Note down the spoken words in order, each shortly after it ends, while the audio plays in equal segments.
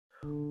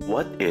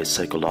What is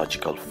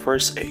psychological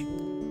first aid?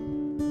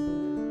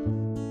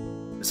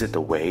 Is it a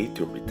way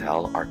to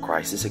retell our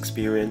crisis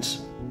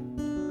experience?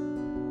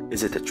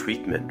 Is it a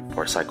treatment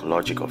for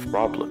psychological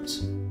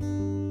problems?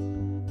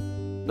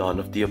 None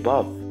of the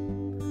above.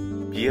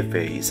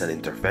 PFA is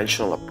an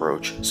interventional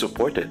approach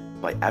supported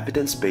by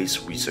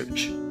evidence-based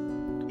research.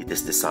 It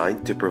is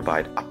designed to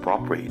provide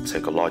appropriate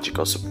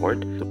psychological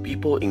support to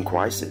people in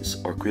crisis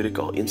or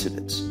critical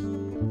incidents.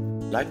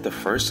 Like the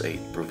first aid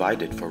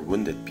provided for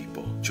wounded people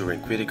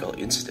during critical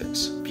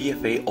incidents,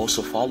 PFA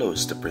also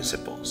follows the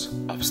principles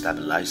of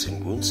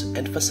stabilizing wounds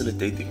and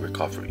facilitating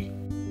recovery.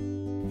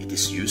 It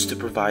is used to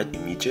provide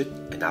immediate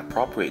and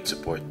appropriate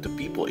support to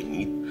people in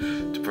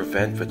need to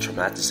prevent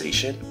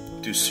re-traumatization,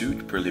 to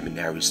soothe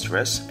preliminary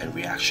stress and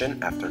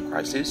reaction after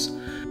crisis,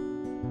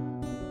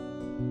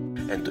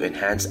 and to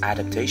enhance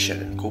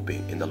adaptation and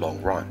coping in the long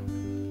run.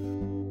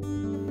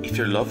 If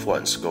your loved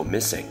ones go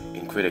missing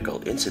in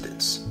critical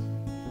incidents,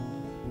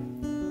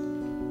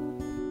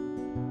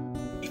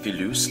 if you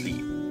lose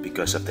sleep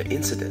because of the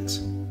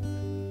incidents,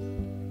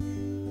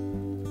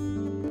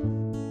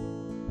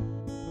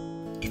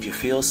 if you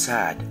feel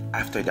sad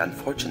after the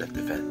unfortunate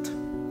event,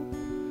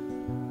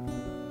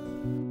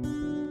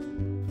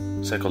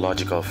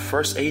 psychological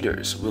first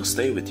aiders will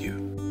stay with you.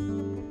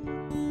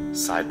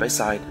 Side by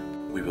side,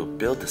 we will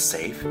build a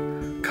safe,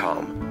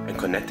 calm, and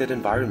connected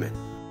environment.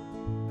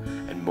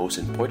 And most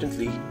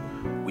importantly,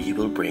 we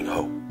will bring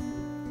hope.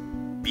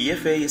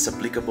 PFA is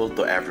applicable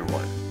to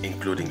everyone,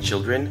 including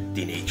children,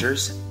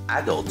 teenagers,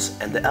 adults,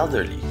 and the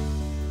elderly.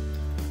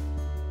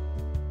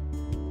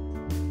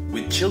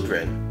 With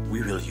children,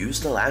 we will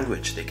use the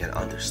language they can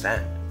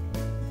understand.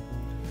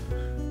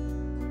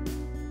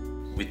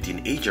 With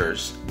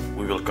teenagers,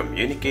 we will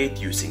communicate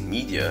using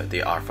media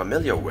they are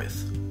familiar with.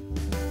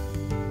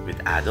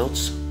 With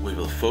adults, we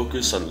will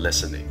focus on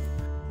listening,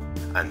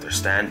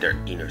 understand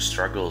their inner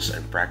struggles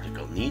and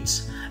practical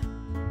needs,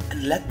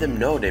 and let them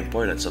know the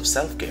importance of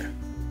self-care.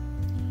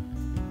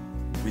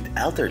 With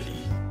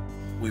elderly,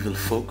 we will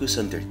focus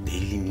on their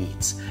daily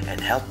needs and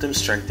help them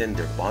strengthen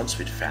their bonds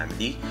with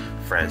family,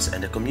 friends,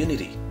 and the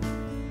community.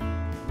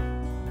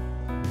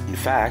 In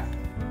fact,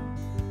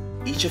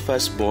 each of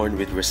us born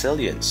with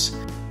resilience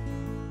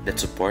that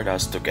support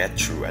us to get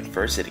through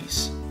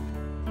adversities.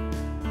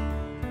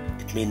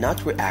 It may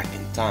not react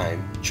in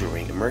time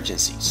during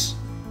emergencies,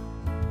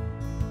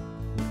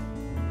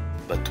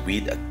 but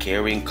with a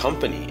caring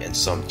company and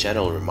some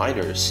gentle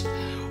reminders,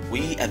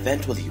 we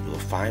eventually will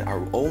find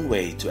our own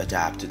way to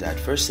adapt to the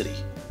adversity.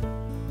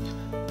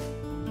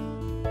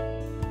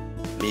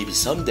 Maybe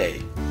someday,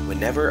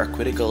 whenever a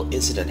critical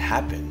incident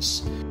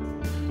happens,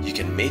 you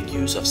can make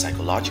use of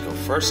psychological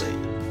first aid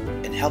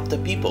and help the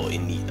people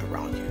in need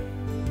around you.